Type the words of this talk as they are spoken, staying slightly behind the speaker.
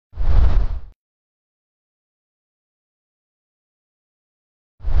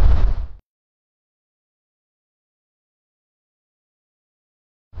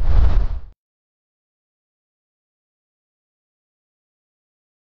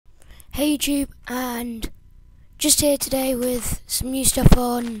Hey YouTube, and just here today with some new stuff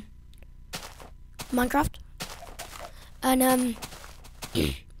on Minecraft. And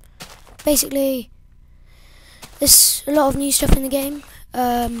basically there's a lot of new stuff in the game,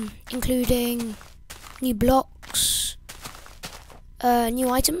 including new blocks, new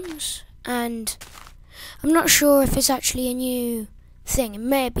items, and I'm not sure if it's actually a new thing. It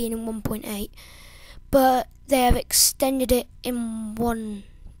may have been in 1.8, but they have extended it in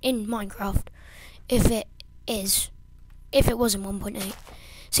Minecraft if it was in 1.8.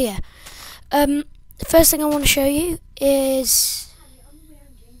 So yeah, the first thing I want to show you is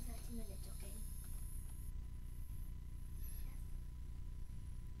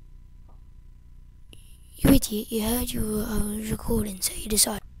you idiot, you heard I was recording, so you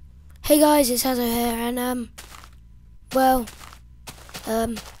decided. Hey guys, it's Hazo here, and I'm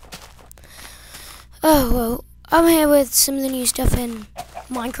here with some of the new stuff in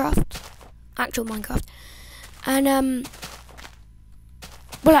Minecraft, actual Minecraft, and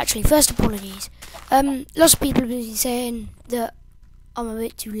well, actually, first apologies. Lots of people have been saying that I'm a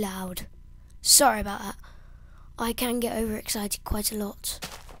bit too loud. Sorry about that. I can get overexcited quite a lot.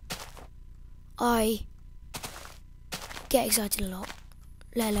 I get excited a lot,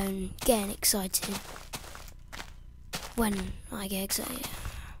 let alone getting excited when I get excited.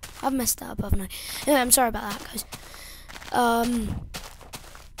 I've messed that up, haven't I? Anyway, I'm sorry about that, guys.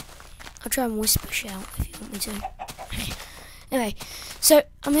 I'll try and whisper shout if you want me to. Anyway, so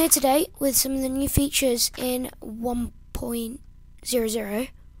I'm here today with some of the new features in 1.00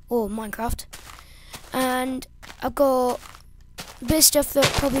 or Minecraft, and I've got a bit of stuff that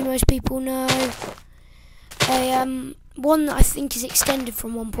probably most people know. One that I think is extended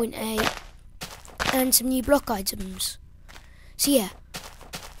from 1.8, and some new block items. So yeah,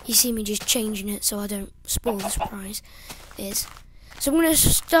 you see me just changing it so I don't spoil the surprise. So I'm going to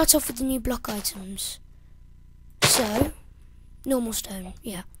start off with the new block items. So, normal stone,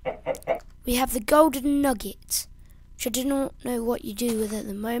 yeah. We have the golden nugget, which I do not know what you do with it at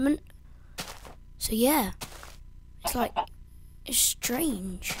the moment. So yeah, it's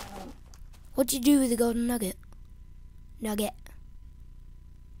strange. What do you do with the golden nugget?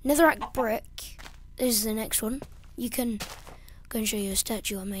 Netherrack brick. This is the next one. You can go and show you a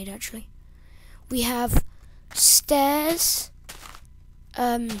statue I made, actually. We have stairs,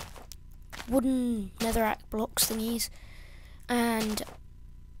 wooden netherrack blocks thingies, and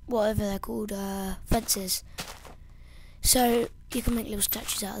whatever they're called, fences. So you can make little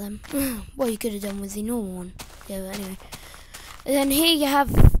statues out of them. Well, you could have done with the normal one. Yeah, but anyway. And then here you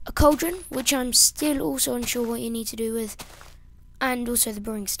have a cauldron, which I'm still also unsure what you need to do with, and also the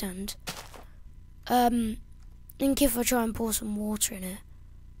brewing stand. I think if I try and pour some water in it,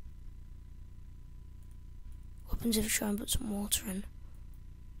 what happens if I try and put some water in?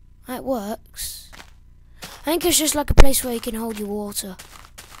 It works. I think it's just like a place where you can hold your water,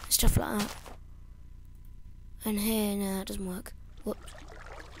 stuff like that. And here, no, that doesn't work. Whoops.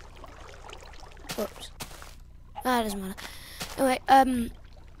 That doesn't matter. Anyway,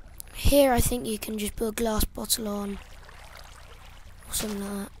 here I think you can just put a glass bottle on, or something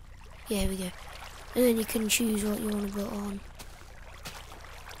like that. Yeah, here we go. And then you can choose what you want to put on.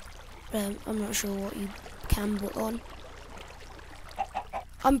 I'm not sure what you can put on.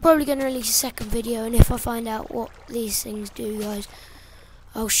 I'm probably going to release a second video, and if I find out what these things do, guys,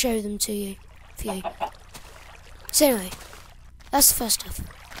 I'll show them to you. For you. So anyway, that's the first stuff.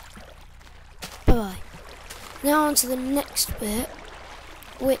 Bye bye. Now on to the next bit,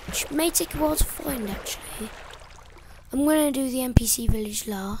 which may take a while to find actually. I'm going to do the NPC village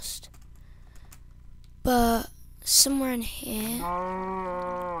last, but somewhere in here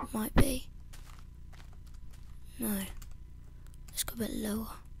might be. No. Let's go a bit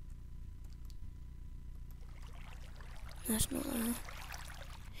lower. No, it's not there.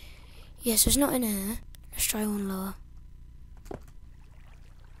 Yes, it's not in here. Let's try one lower.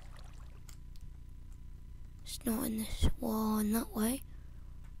 It's not in this one that way.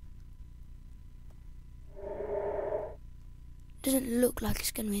 Doesn't look like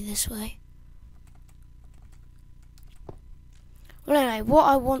it's going to be this way. Well, anyway, what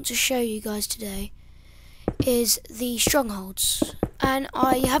I want to show you guys today is the strongholds, and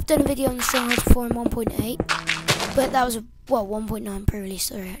I have done a video on the strongholds before in 1.8, but that was 1.9 pre-release,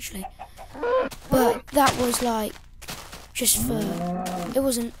 sorry, actually, but that was like just for, it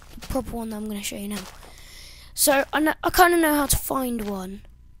wasn't the proper one that I'm going to show you now. So I kind of know how to find one.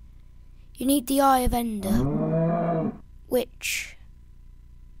 You need the Eye of Ender, which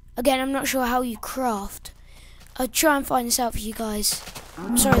again I'm not sure how you craft. I'll try and find this out for you guys.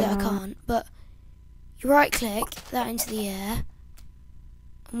 I'm sorry that I can't, but you right click that into the air.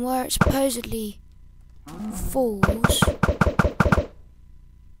 and where it supposedly falls,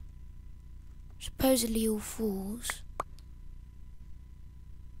 supposedly all falls.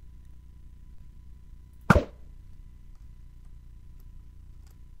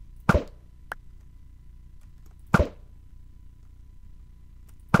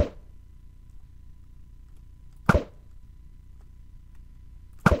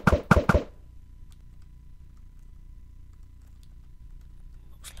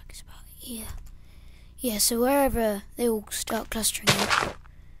 Looks like it's about here. Yeah, so wherever they all start clustering up,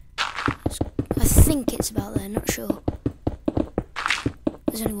 I think it's about there, not sure.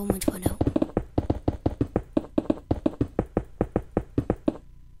 There's only one way to find out.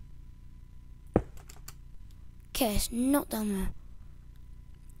 Okay, it's not down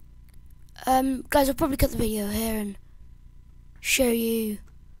there. Guys, I'll probably cut the video here and show you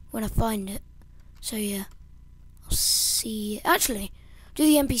when I find it. So yeah, I'll see. Actually, do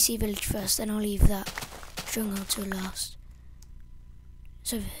the NPC village first, then I'll leave that stronghold till last.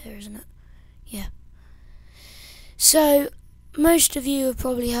 It's over here, isn't it? Yeah. So, most of you have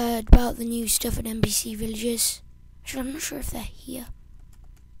probably heard about the new stuff at NPC villages. Actually, I'm not sure if they're here.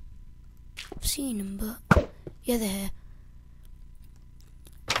 I've seen them, but yeah, they're here.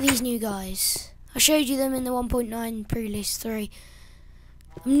 These new guys. I showed you them in the 1.9 pre-release 3.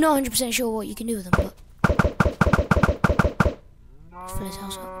 I'm not 100% sure what you can do with them, but let's fill his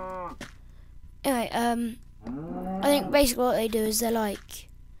house up. Anyway, I think basically what they do is they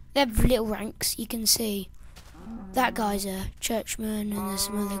have little ranks. You can see that guy's a churchman, and there's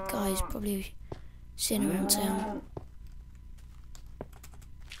some other guys probably sitting around town.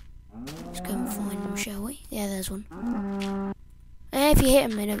 Let's go and find them, shall we? Yeah, there's one. And if you hit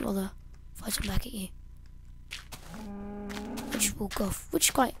them, they don't bother fighting back at you. They just walk off, which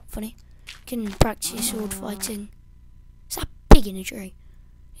is quite funny. You can practice your sword fighting. Is that pig in a tree?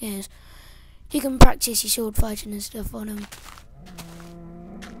 Yes. You can practice your sword fighting and stuff on them.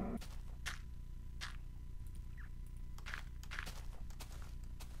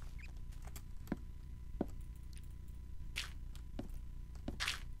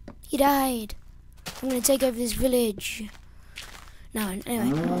 He died. I'm going to take over this village. No,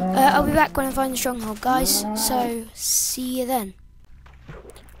 anyway. I'll be back when I find the stronghold, guys. So, see you then.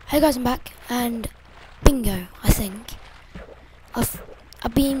 Hey guys, I'm back. And bingo, I think. I've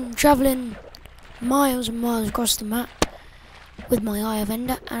been travelling miles and miles across the map with my Eye of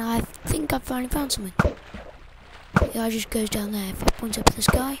Ender, and I think I've finally found something. The eye just goes down there. If I point up to the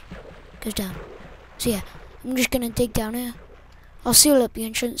sky, it goes down. So yeah, I'm just going to dig down here. I'll seal up the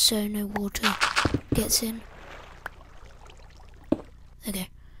entrance so no water gets in. Okay.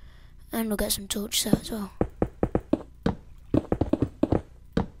 And we'll get some torches out as well.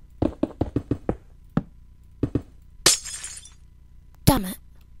 Damn it.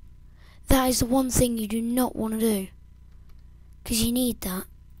 That is the one thing you do not want to do. Because you need that.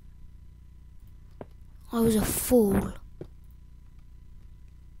 I was a fool.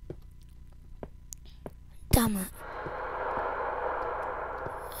 Damn it.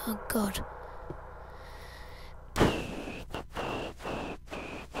 Oh God.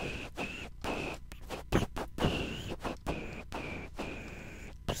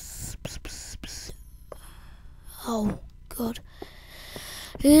 Oh God.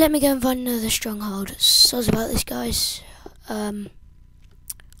 Let me go and find another stronghold. Soz about this, guys. I'll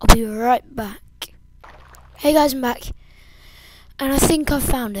be right back. Hey guys, I'm back. And I think I've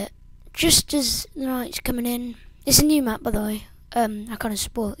found it. Just as the night's coming in. It's a new map, by the way. I kind of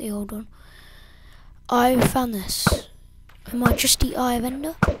spoiled the old one. I found this in my trusty Eye of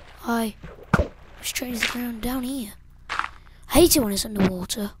Ender. I straight to the ground down here. I hate it when it's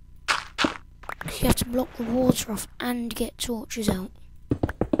underwater. Because you have to block the water off and get torches out.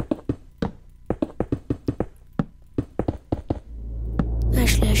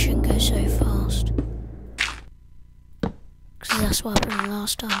 Actually, I shouldn't go so fast. Because that's what happened the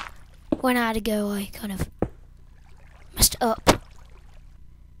last time. When I had to go, I kind of messed it up.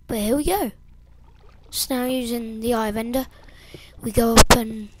 But here we go. So now using the Eye of Ender, we go up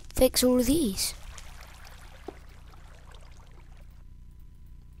and fix all of these.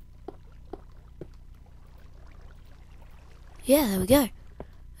 Yeah, there we go.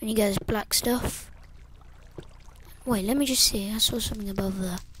 And you get this black stuff. Wait, let me just see. I saw something above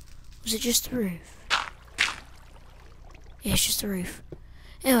there. Was it just the roof? Yeah, it's just the roof.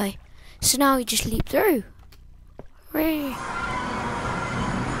 Anyway, so now we just leap through. Hooray!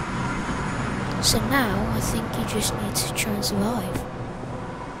 So now, I think you just need to try and survive.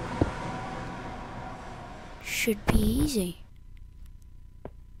 Should be easy.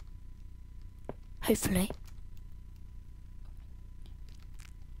 Hopefully.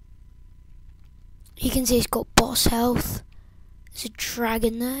 You can see it's got boss health. There's a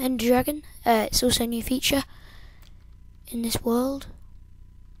dragon there, Ender Dragon. It's also a new feature in this world.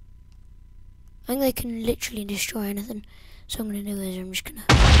 I think they can literally destroy anything. So I'm gonna do is I'm just gonna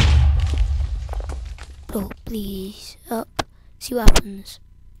blow these up. See what happens.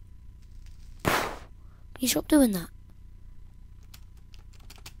 Can you stop doing that?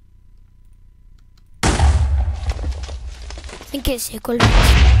 I think it's the equivalent.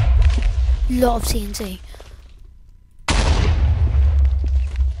 Lot of TNT.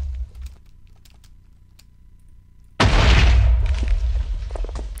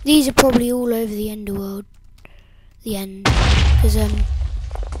 These are probably all over the Enderworld. The end. Because, of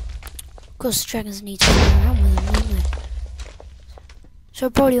course the dragons need to go around with them, don't they? So I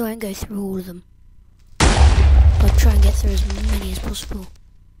probably won't go through all of them. But I'll try and get through as many as possible.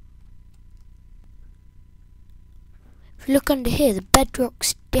 If you look under here, the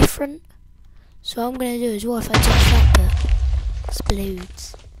bedrock's different. So what I'm going to do is, what if I touch that bit?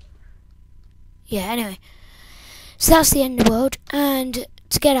 Explodes. Yeah, anyway. So that's the Enderworld, and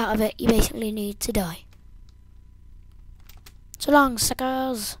to get out of it, you basically need to die. So long,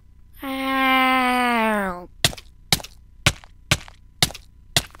 suckers. Ow.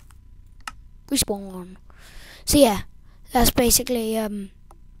 Respawn. So yeah, that's basically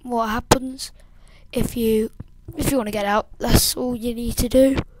what happens if you want to get out. That's all you need to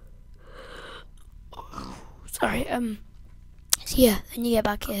do. Sorry. So yeah, then you get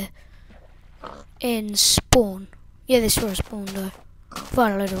back here in spawn. Yeah, this was spawn though.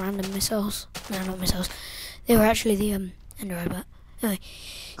 Find a load of random missiles. No, not missiles. They were actually the Ender Robot. Anyway,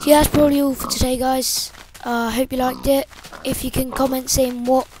 so yeah, that's probably all for today, guys. I hope you liked it. If you can comment saying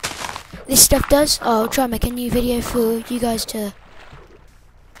what this stuff does, I'll try and make a new video for you guys to,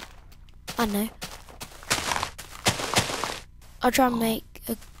 I don't know. I'll try and make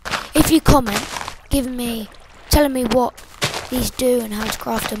a, if you comment telling me what these do and how to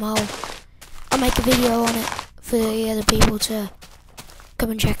craft them, I'll make a video on it for the other people to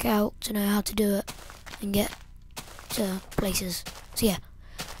come and check out, to know how to do it and get to places. So yeah,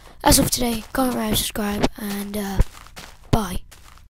 that's all for today. Comment, rate, subscribe, and bye.